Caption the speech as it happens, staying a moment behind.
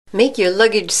Make your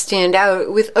luggage stand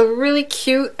out with a really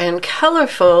cute and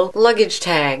colorful luggage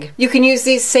tag. You can use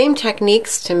these same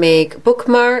techniques to make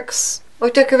bookmarks or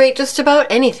decorate just about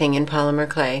anything in polymer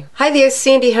clay. Hi there,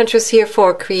 Sandy Huntress here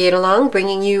for Create Along,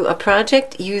 bringing you a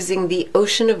project using the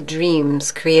Ocean of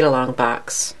Dreams Create Along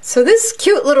box. So this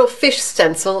cute little fish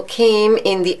stencil came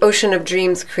in the Ocean of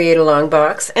Dreams Create Along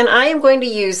box, and I am going to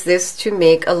use this to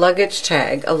make a luggage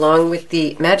tag along with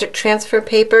the magic transfer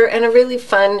paper and a really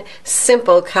fun,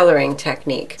 simple coloring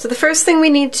technique. So the first thing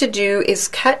we need to do is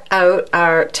cut out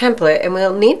our template, and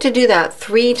we'll need to do that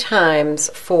 3 times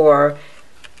for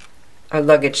our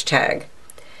luggage tag.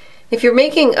 If you're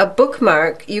making a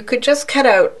bookmark, you could just cut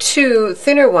out 2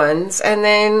 thinner ones and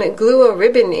then glue a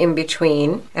ribbon in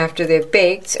between after they've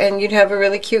baked, and you'd have a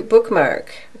really cute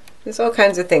bookmark. There's all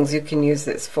kinds of things you can use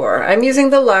this for. I'm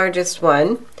using the largest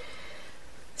one.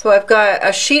 So I've got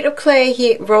a sheet of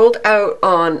clay rolled out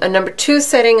on a number 2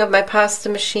 setting of my pasta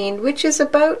machine, which is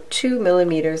about 2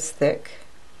 millimeters thick.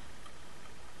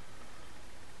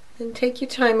 And take your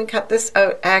time and cut this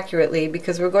out accurately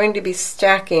because we're going to be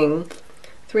stacking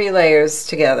 3 layers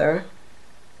together.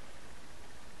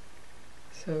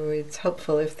 So it's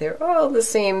helpful if they're all the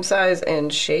same size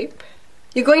and shape.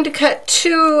 You're going to cut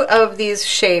 2 of these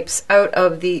shapes out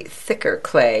of the thicker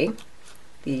clay,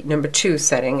 the number 2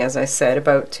 setting, as I said,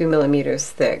 about 2 millimeters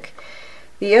thick.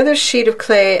 The other sheet of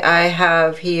clay I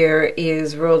have here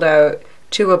is rolled out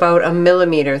to about 1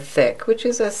 millimeter thick, which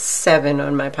is a 7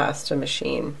 on my pasta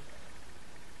machine.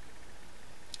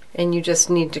 And you just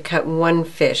need to cut 1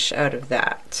 fish out of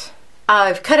that.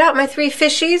 I've cut out my 3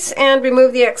 fishies and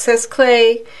removed the excess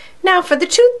clay. Now for the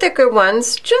 2 thicker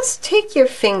ones, just take your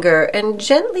finger and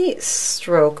gently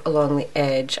stroke along the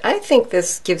edge. I think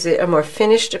this gives it a more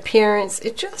finished appearance.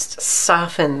 It just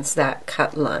softens that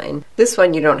cut line. This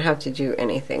one you don't have to do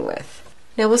anything with.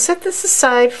 Now we'll set this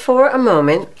aside for a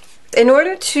moment. In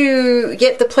order to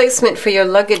get the placement for your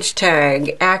luggage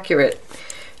tag accurate,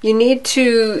 you need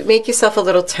to make yourself a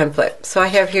little template. So I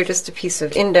have here just a piece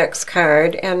of index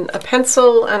card and a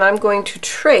pencil, and I'm going to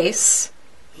trace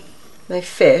my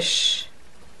fish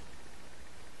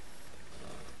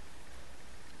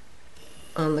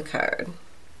on the card.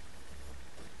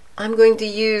 I'm going to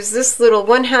use this little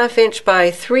 1/2 inch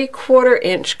by 3/4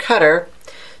 inch cutter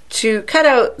to cut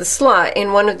out the slot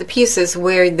in one of the pieces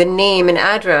where the name and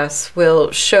address will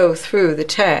show through the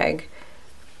tag,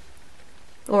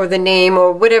 or the name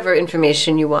or whatever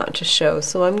information you want to show.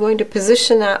 So I'm going to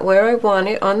position that where I want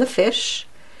it on the fish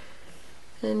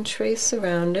and trace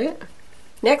around it.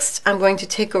 Next, I'm going to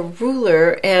take a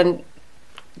ruler and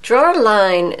draw a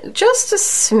line just a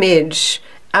smidge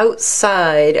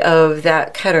outside of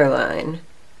that cutter line,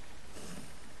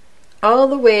 all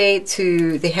the way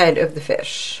to the head of the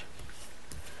fish.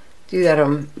 Do that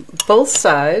on both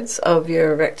sides of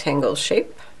your rectangle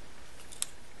shape.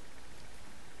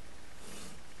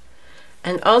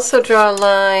 And also draw a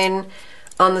line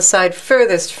on the side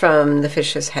furthest from the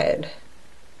fish's head,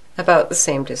 about the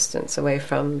same distance away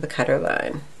from the cutter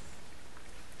line.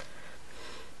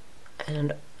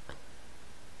 And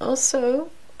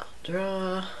also I'll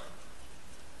draw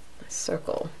a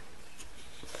circle.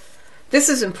 This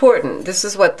is important. This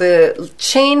is what the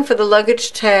chain for the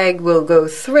luggage tag will go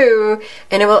through,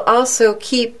 and it will also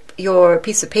keep your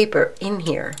piece of paper in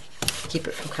here, keep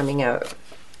it from coming out.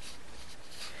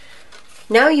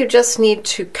 Now you just need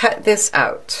to cut this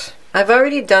out. I've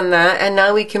already done that, and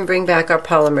now we can bring back our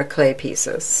polymer clay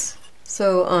pieces.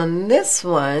 So on this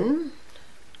one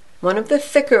of the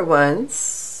thicker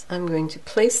ones, I'm going to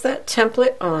place that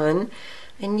template on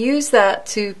and use that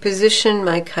to position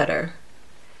my cutter.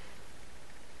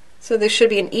 So there should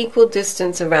be an equal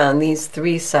distance around these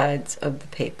 3 sides of the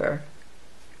paper.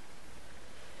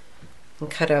 And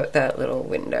cut out that little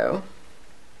window.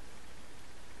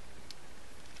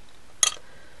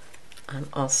 I'm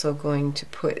also going to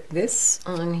put this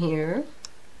on here.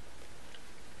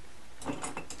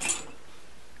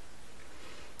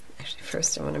 Actually,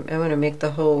 first I want to make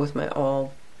the hole with my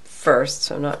awl first,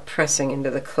 so I'm not pressing into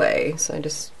the clay. So I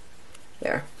just,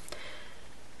 there.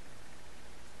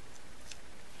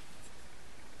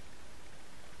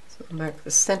 So I'll mark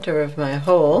the center of my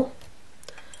hole.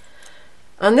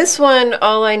 On this one,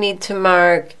 all I need to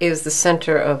mark is the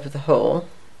center of the hole.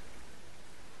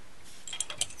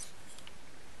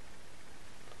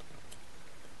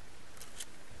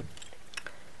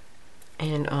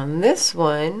 And on this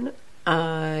one,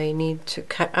 I need to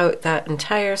cut out that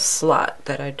entire slot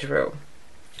that I drew.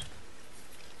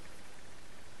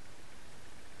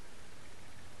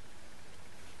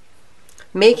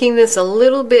 Making this a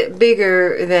little bit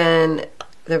bigger than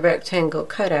the rectangle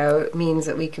cutout means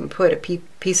that we can put a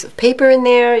piece of paper in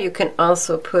there. You can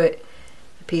also put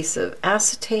a piece of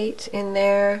acetate in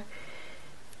there,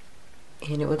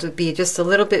 and it will be just a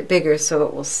little bit bigger so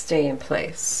it will stay in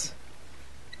place.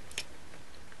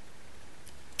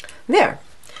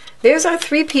 There's our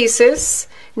 3 pieces.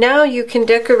 Now you can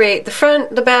decorate the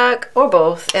front, the back, or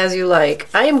both as you like.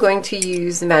 I am going to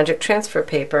use the magic transfer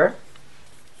paper.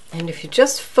 And if you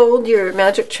just fold your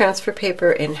magic transfer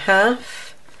paper in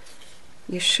half,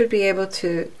 you should be able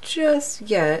to just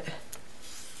get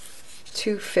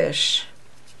 2 fish.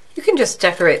 You can just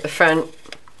decorate the front,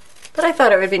 but I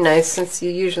thought it would be nice, since you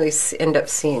usually end up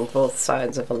seeing both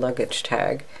sides of a luggage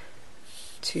tag,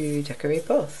 to decorate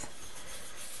both.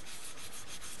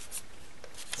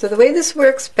 So the way this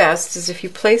works best is if you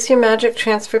place your magic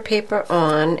transfer paper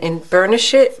on and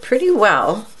burnish it pretty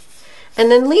well,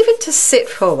 and then leave it to sit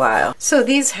for a while. So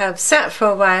these have sat for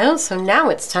a while, so now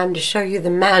it's time to show you the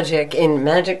magic in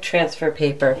magic transfer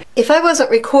paper. If I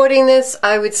wasn't recording this,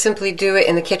 I would simply do it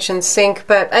in the kitchen sink,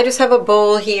 but I just have a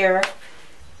bowl here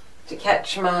to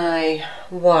catch my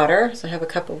water. So I have a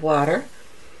cup of water,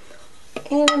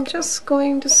 and I'm just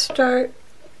going to start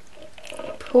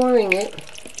pouring it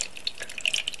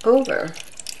over.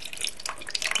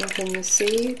 As you can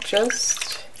see,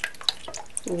 just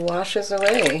washes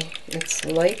away. It's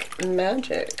like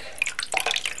magic.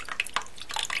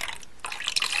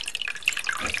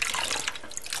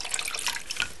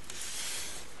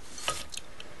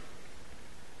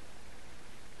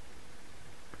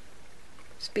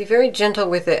 Just be very gentle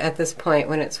with it at this point.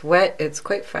 When it's wet, it's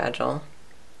quite fragile.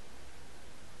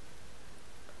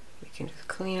 We can just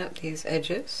clean up these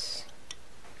edges.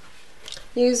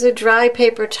 Use a dry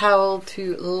paper towel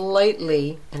to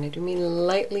lightly, and I do mean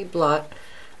lightly, blot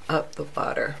up the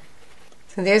water.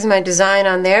 So there's my design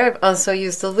on there. I've also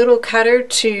used a little cutter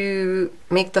to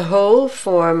make the hole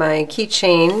for my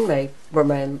keychain, or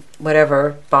my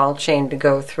whatever ball chain to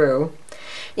go through.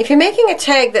 If you're making a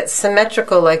tag that's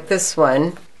symmetrical like this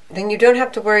one, then you don't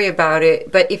have to worry about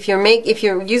it. But if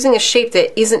you're using a shape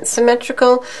that isn't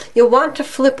symmetrical, you'll want to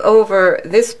flip over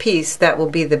this piece that will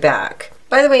be the back.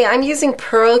 By the way, I'm using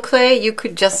pearl clay. You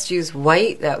could just use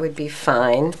white, that would be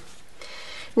fine.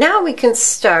 Now we can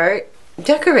start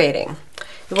decorating.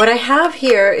 What I have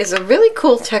here is a really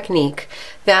cool technique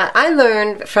that I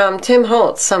learned from Tim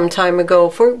Holtz some time ago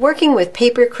for working with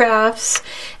paper crafts.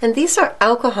 And these are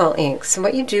alcohol inks. And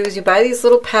what you do is you buy these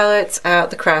little palettes at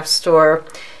the craft store,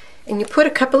 and you put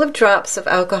a couple of drops of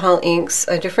alcohol inks,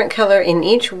 a different color in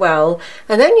each well,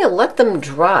 and then you let them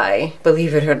dry,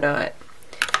 believe it or not.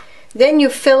 Then you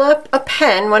fill up a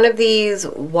pen, one of these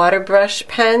water brush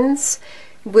pens,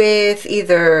 with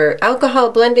either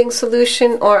alcohol blending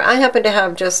solution, or I happen to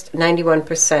have just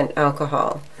 91%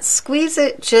 alcohol. Squeeze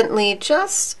it gently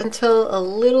just until a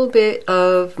little bit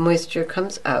of moisture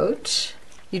comes out.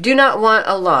 You do not want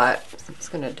a lot. I'm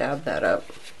just going to dab that up.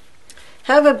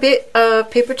 Have a bit of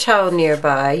paper towel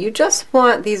nearby. You just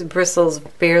want these bristles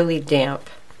barely damp.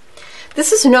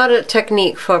 This is not a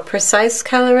technique for precise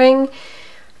coloring.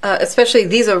 Especially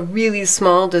these are really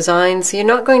small designs, so you're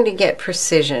not going to get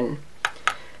precision.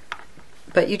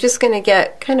 But you're just going to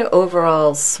get kind of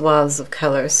overall swaths of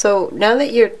color. So now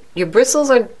that your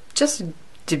bristles are just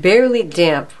barely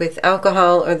damp with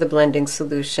alcohol or the blending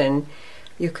solution,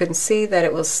 you can see that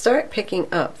it will start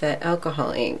picking up that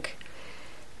alcohol ink.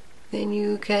 Then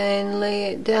you can lay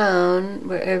it down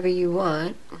wherever you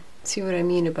want. See what I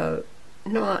mean about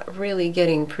not really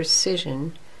getting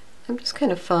precision? I'm just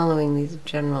kind of following these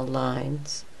general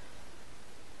lines.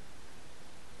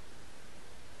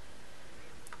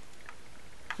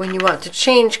 When you want to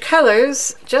change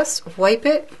colors, just wipe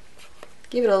it,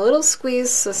 give it a little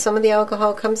squeeze so some of the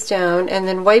alcohol comes down, and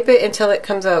then wipe it until it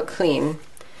comes out clean.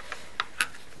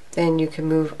 Then you can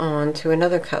move on to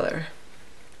another color.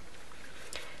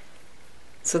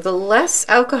 So the less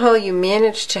alcohol you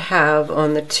manage to have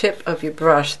on the tip of your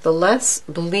brush, the less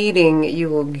bleeding you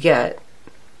will get.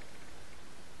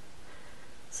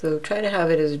 So try to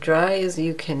have it as dry as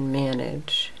you can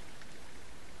manage.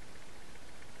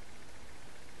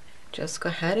 Just go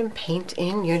ahead and paint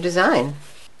in your design.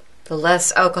 The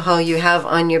less alcohol you have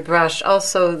on your brush,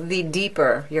 also the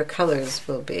deeper your colors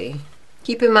will be.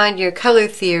 Keep in mind your color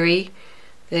theory,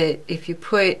 that if you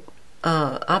put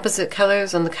opposite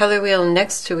colors on the color wheel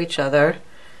next to each other,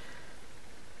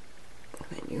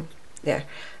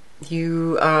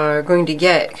 you are going to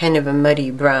get kind of a muddy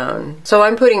brown. So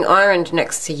I'm putting orange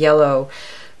next to yellow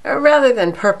rather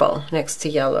than purple next to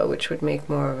yellow, which would make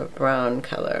more of a brown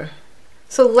color.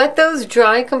 So let those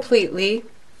dry completely.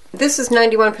 This is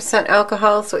 91%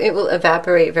 alcohol, so it will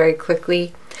evaporate very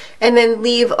quickly. And then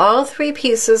leave all 3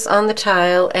 pieces on the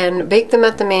tile and bake them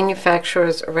at the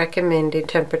manufacturer's recommended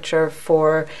temperature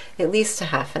for at least a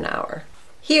half an hour.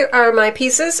 Here are my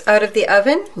pieces out of the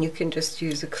oven. You can just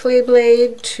use a clay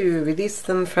blade to release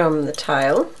them from the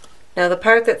tile. Now the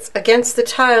part that's against the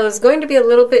tile is going to be a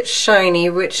little bit shiny,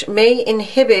 which may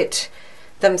inhibit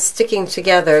them sticking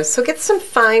together. So get some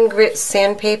fine grit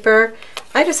sandpaper.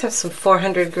 I just have some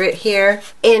 400 grit here,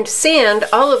 and sand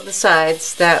all of the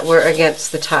sides that were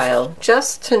against the tile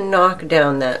just to knock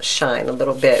down that shine a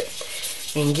little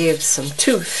bit and give some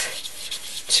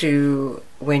tooth to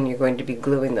when you're going to be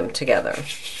gluing them together.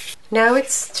 Now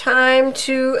it's time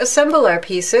to assemble our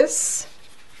pieces.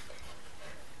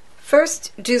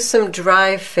 First, do some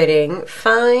dry fitting.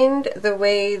 Find the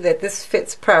way that this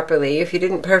fits properly. If you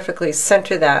didn't perfectly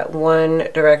center that, one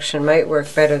direction might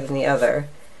work better than the other.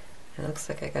 It looks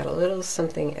like I got a little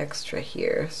something extra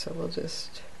here, so we'll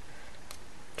just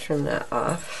trim that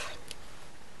off.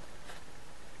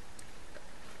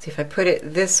 See, if I put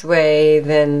it this way,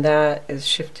 then that is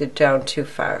shifted down too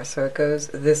far, so it goes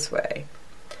this way.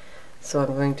 So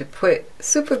I'm going to put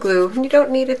super glue, and you don't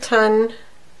need a ton.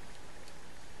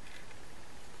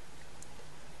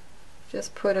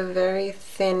 Just put a very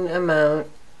thin amount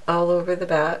all over the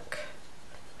back.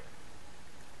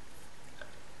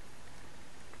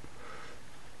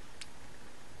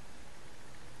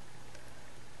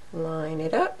 Line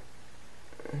it up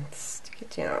and stick it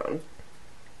down.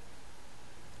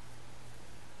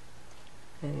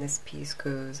 And this piece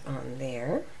goes on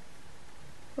there.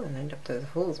 Oh, and lined up those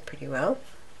holes pretty well.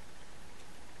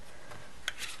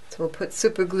 So we'll put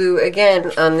super glue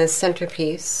again on this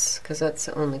centerpiece because that's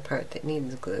the only part that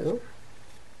needs glue.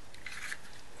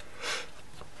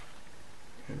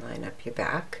 And line up your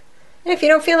back. And if you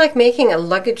don't feel like making a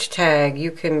luggage tag,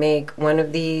 you can make one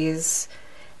of these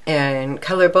and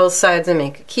color both sides and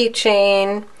make a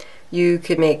keychain. You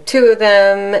could make 2 of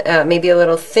them, maybe a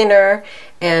little thinner,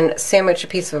 and sandwich a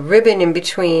piece of ribbon in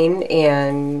between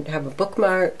and have a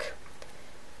bookmark.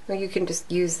 Or you can just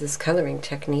use this coloring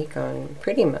technique on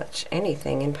pretty much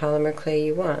anything in polymer clay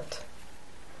you want.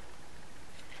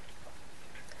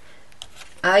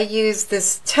 I use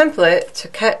this template to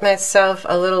cut myself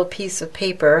a little piece of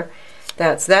paper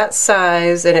that's that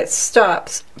size and it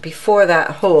stops before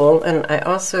that hole, and I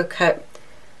also cut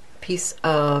a piece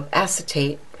of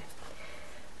acetate.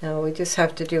 Now we just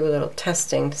have to do a little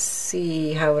testing to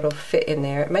see how it'll fit in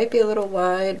there. It might be a little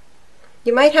wide.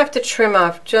 You might have to trim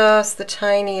off just the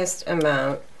tiniest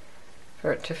amount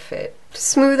for it to fit. To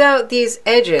smooth out these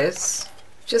edges,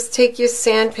 just take your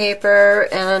sandpaper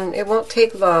and it won't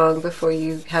take long before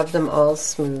you have them all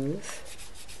smooth.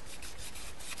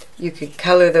 You could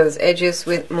color those edges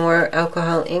with more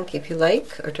alcohol ink if you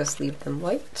like, or just leave them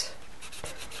white.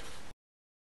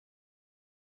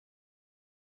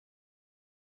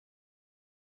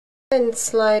 And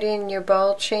slide in your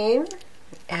ball chain,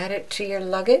 add it to your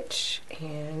luggage,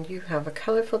 and you have a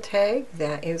colorful tag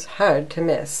that is hard to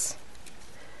miss.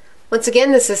 Once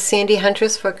again, this is Sandy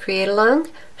Huntress for Create Along.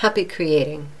 Happy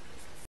creating!